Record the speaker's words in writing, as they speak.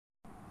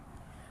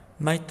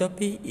My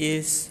topic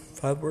is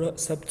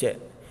favorite subject.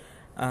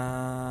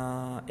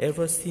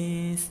 Ever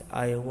since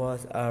I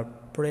was a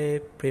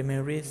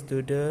pre-primary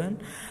student,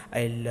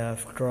 I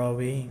love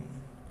drawing.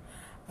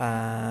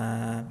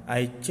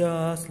 I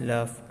just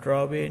love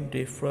drawing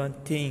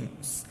different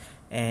things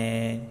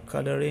and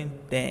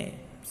coloring them.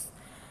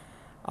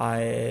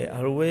 I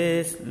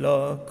always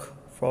look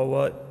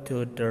forward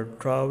to the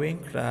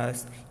drawing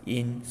class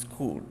in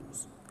school.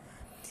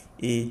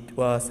 It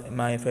was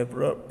my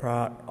favorite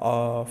part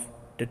of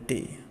the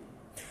day.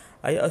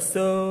 I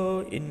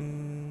also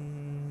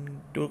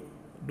indulged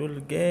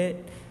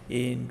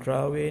in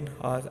drawing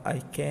as I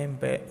came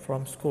back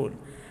from school.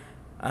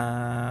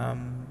 My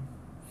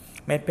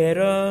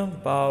parents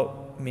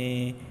bought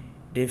me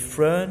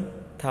different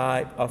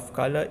type of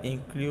color,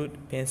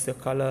 include pencil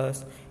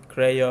colors,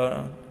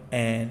 crayon,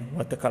 and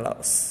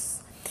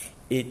watercolors.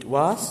 It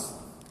was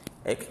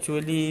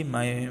actually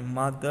my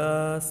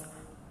mother's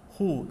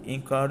who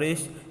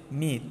encouraged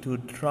me to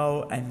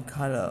draw and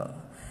color.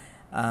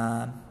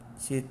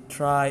 She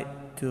tried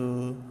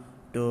to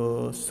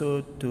do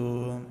so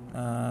to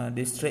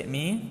distract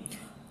me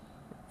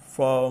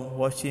from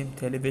watching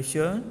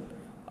television,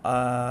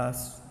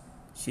 as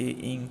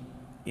she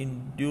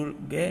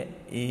indulged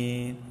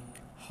in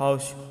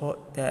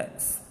household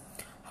tasks.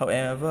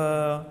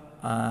 However,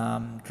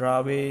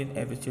 drawing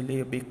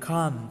eventually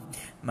became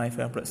my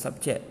favorite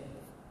subject.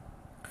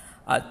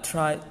 I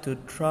tried to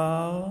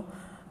draw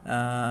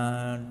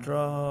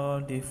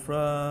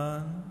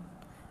different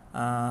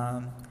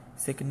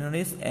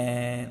sceneries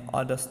and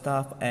other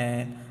stuff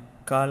and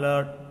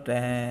color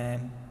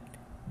them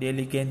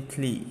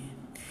diligently.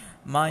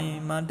 My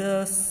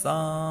mother's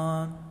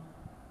son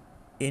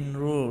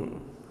enrolled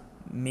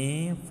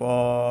me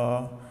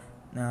for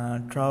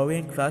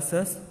drawing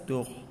classes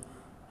to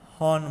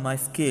hone my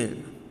skill.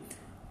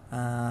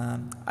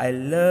 I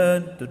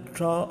learned to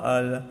draw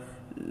a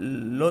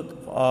lot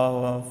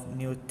of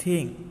new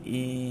things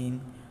in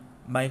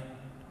my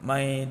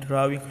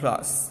drawing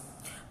class.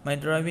 My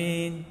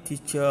drawing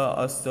teacher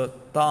also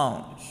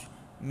taught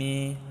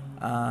me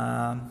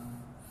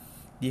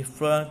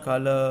different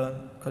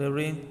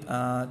coloring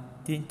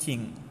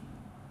teaching.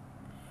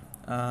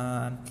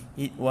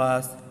 It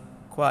was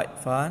quite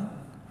fun.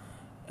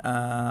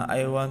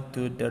 I went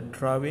to the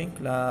drawing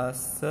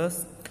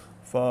classes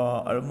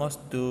for almost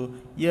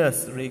 2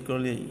 years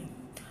regularly.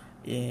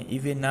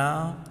 Even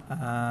now,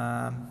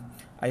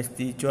 I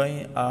still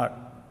join art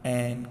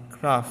and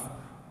craft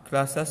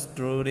classes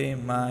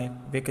during my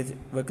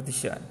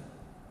vacation.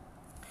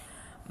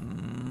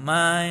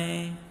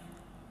 My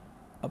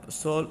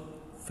absolute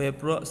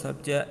favorite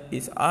subject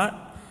is art.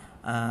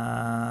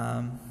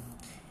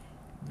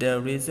 The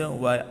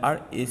reason why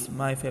art is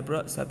my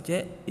favorite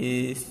subject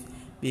is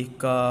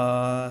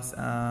because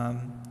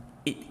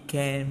it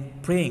can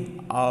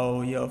bring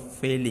out your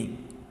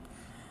feeling.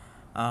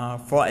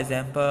 For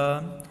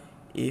example,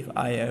 if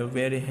I am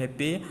very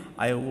happy,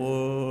 I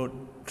would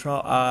draw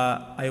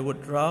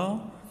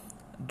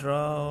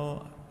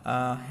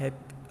a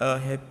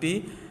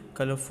happy,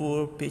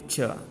 colorful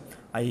picture.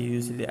 I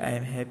usually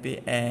am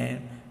happy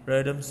and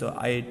random, so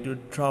I do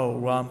draw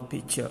one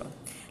picture.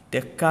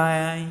 The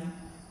kind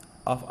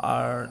of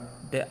art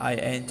that I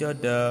enjoy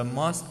the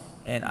most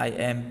and I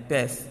am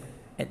best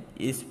at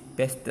is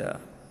pastel.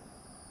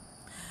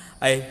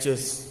 I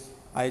just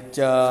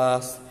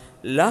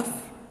love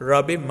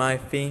rubbing my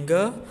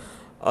finger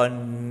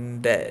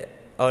on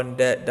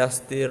that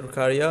dusty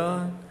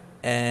crayon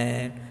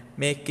and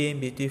making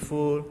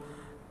beautiful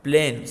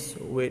blends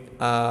with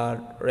a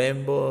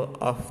rainbow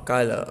of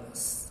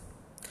colors.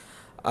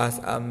 As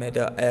a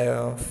matter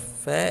of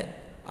fact,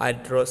 I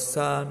draw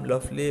some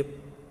lovely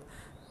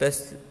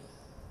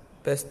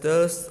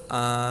pastels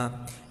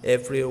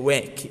every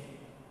week.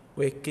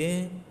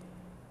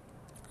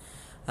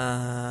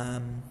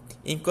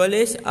 In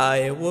college,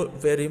 I would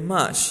very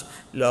much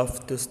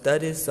love to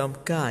study some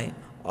kind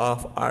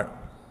of art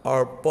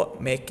or board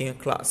making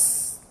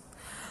class.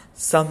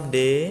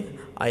 Someday,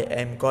 I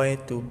am going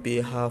to be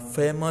a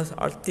famous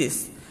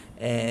artist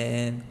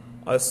and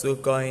also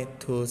going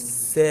to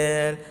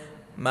sell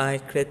my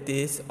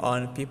creatives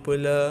on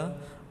popular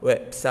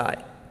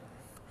website.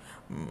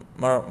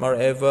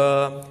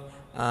 Moreover,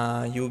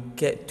 you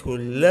get to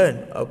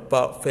learn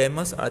about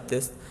famous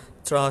artists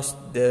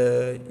throughout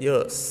the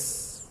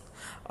years.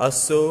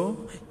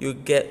 Also, you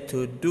get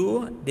to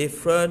do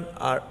different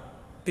art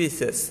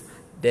pieces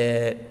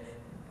that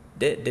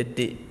they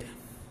did.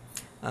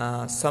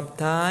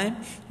 Sometimes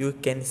you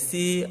can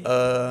see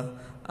a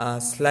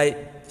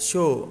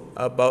slideshow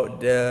about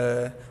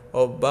their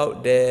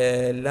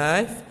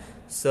life,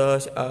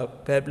 such as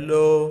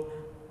Pablo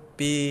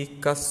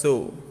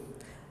Picasso,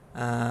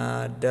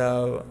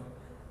 the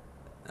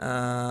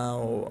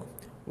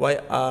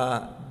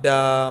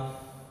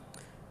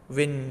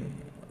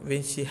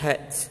Vinci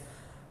hat.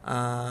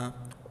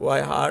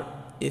 Why art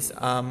is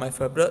my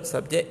favorite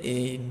subject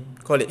in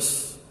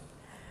college.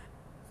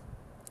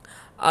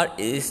 Art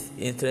is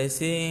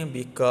interesting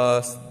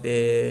because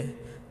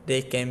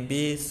there can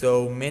be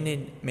so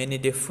many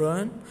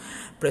different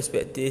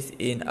perspectives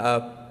in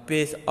a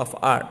piece of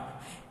art.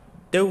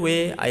 The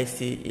way I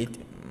see it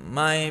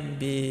might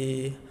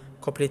be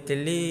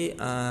completely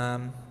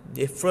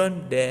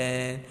different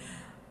than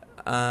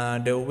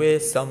the way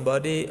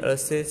somebody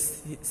else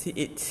sees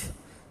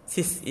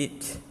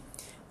it.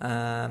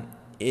 Um,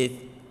 it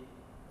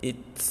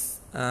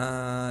it's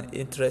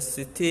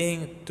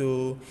interesting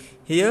to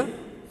hear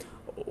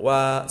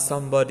what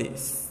somebody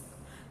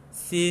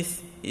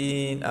sees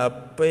in a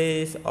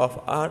piece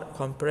of art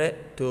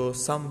compared to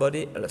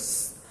somebody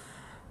else.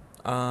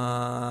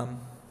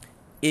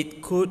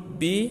 It could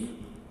be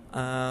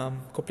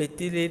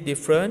completely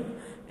different,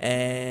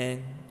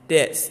 and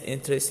that's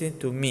interesting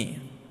to me.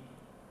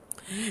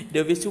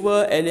 The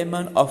visual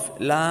element of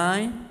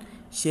line,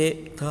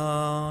 shape,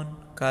 tone,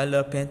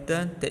 color,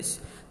 pattern,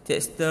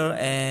 texture,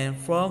 and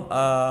form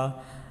are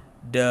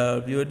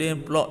the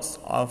building blocks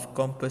of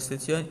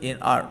composition in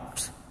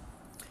art.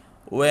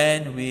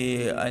 When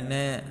we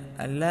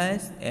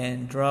analyze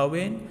and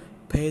drawing,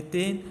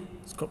 painting,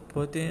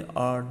 sculpting,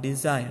 or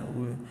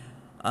design,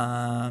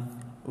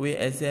 we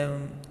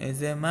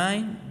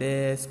examine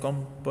these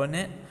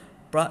component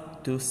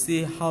part to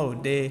see how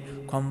they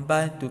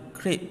combine to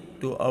create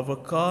the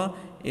overall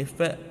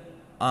effect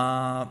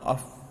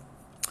of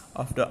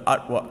the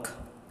artwork.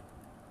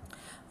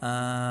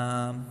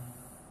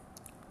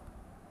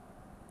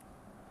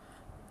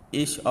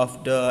 Each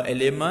of the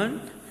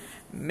elements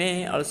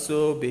may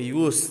also be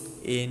used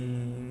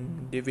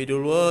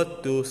individually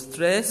to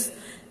stress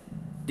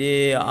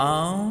their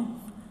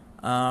own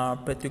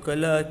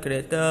particular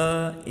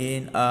character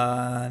in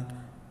an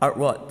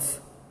artwork.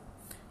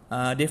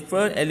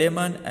 Different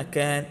elements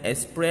can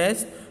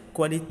express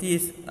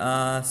qualities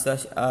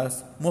such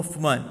as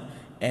movement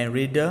and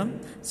rhythm,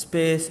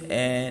 space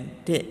and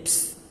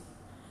depth,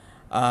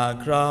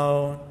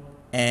 ground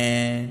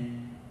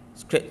and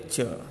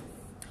structure,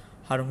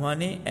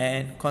 harmony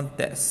and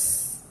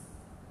context,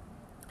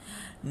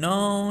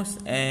 noise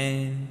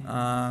and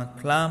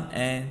calm,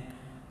 and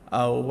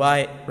a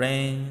wide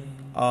range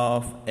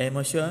of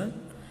emotions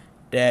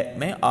that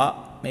make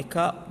up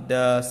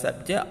the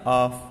subject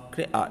of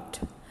great art.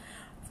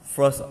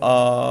 First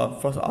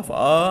of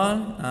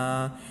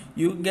all,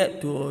 you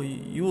get to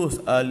use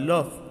a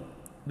lot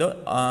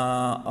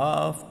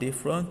of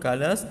different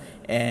colors,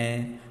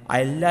 and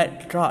I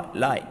like dark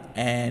light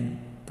and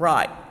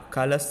bright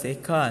colors.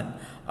 Second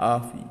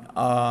of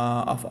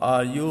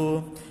all,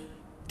 you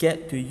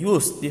get to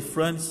use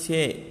different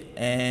shades,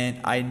 and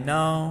I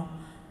know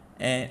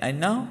a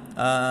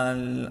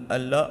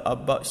lot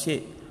about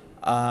shade,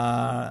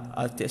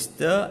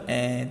 texture,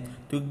 and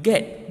to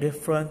get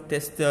different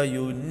texture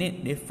you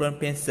need different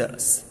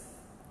pencils.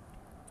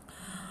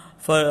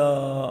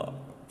 Furthermore,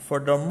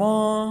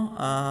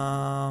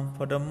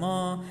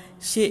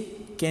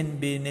 shade can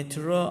be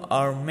natural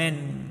or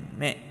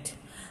man-made,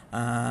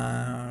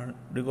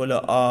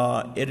 regular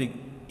or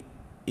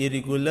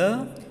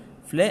irregular,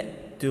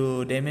 flat,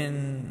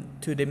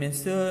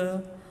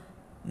 two-dimensional,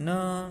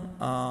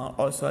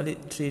 or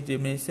solid,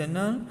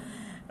 three-dimensional,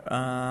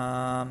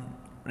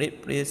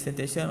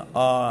 representation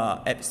or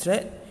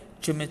abstract,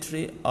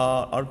 geometry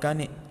or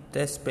organic,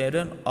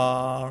 transparent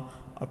or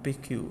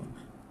opaque,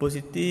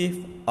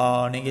 positive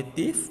or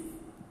negative,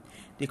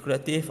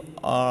 decorative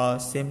or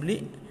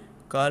simply,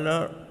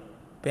 color,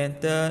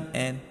 pattern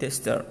and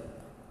texture.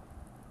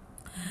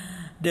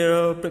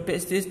 The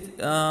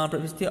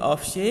complexity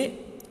of shade,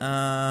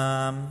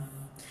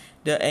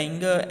 the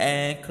angle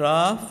and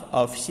craft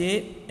of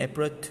shade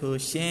appear to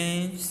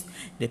change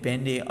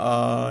depending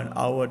on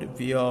our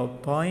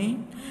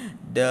viewpoint.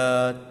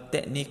 The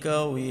technique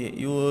we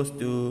use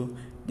to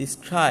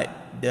describe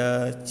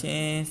the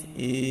change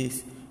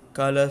is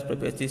color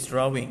perspective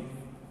drawing.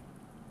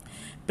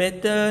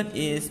 Pattern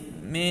is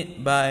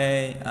made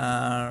by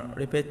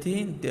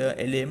repeating the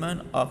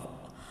element of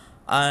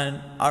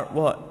an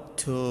artwork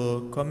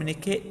to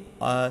communicate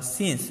a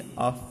sense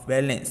of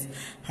balance,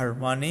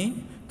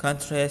 harmony,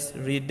 contrast,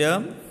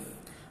 rhythm,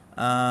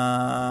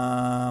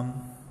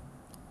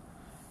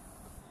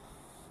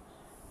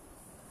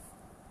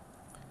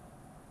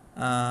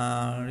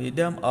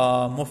 rhythm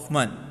or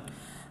movement.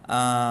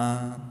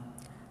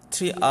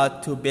 Three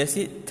are two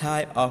basic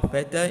types of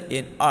pattern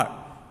in art: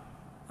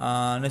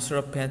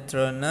 natural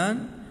pattern,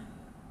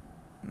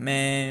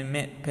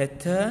 man-made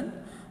pattern.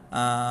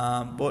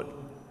 Both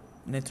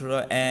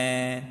natural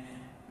and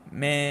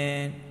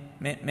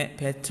man-made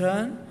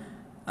pattern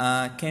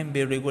can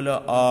be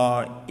regular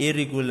or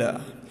irregular,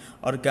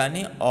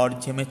 organic or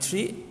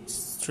geometry,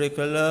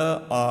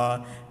 circular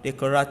or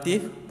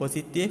decorative,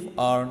 positive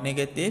or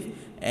negative,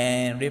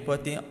 and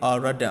reporting or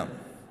random.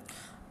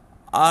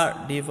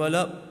 Art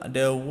develop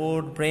the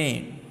whole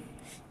brain.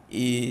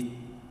 It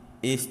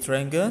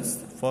strengthens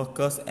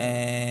focus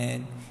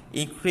and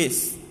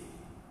increase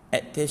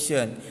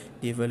attention.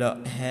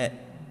 Develop head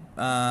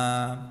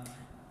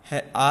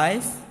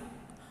eyes,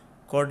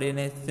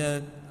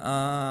 coordinating,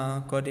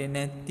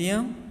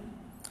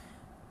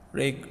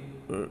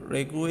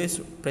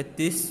 rigorous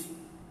practice,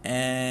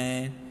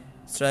 and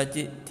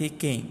strategic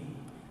thinking,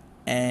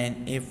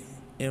 and if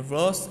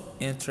involves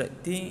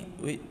interacting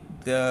with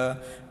the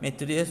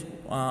materials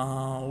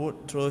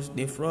through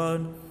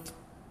different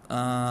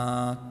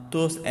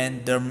tools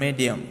and the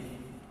medium.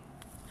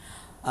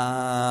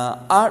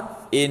 Art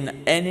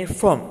in any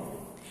form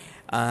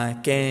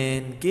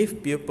can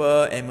give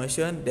people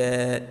emotion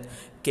that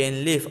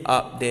can lift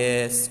up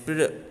their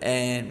spirit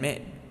and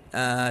make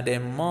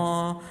them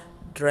more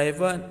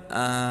driven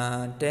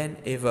than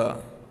ever.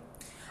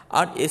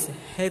 Art is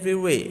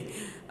everywhere,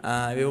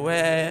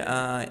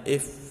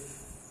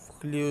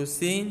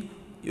 including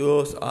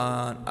used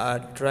on a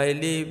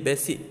daily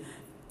basis,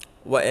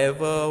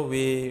 whatever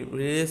we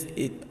realize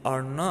it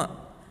or not,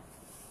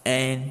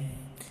 and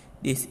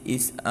this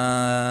is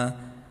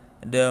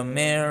the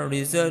main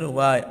reason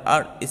why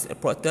art is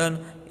important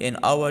in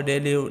our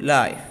daily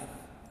life.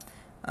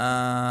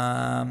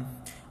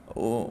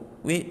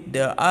 With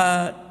the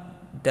art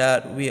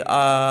that we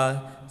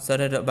are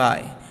surrounded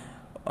by,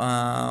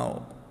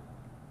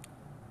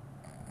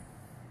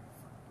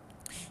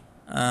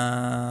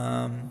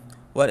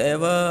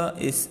 whatever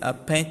is a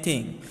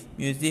painting,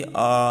 music,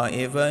 or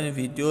even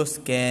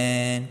videos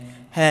can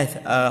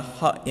have a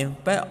hard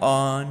impact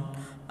on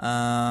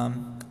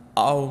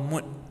our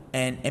mood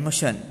and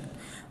emotion.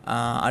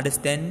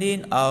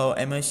 Understanding our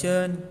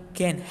emotion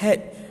can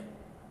help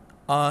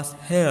us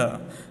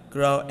heal,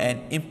 grow, and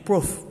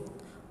improve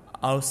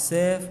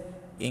ourselves,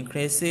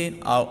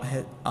 increasing our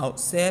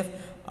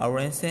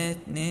awareness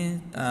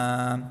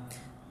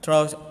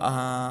through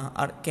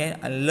art can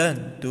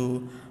learn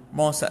to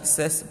more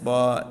success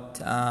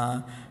both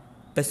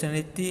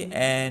personality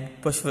and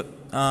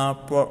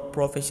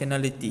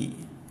professionality.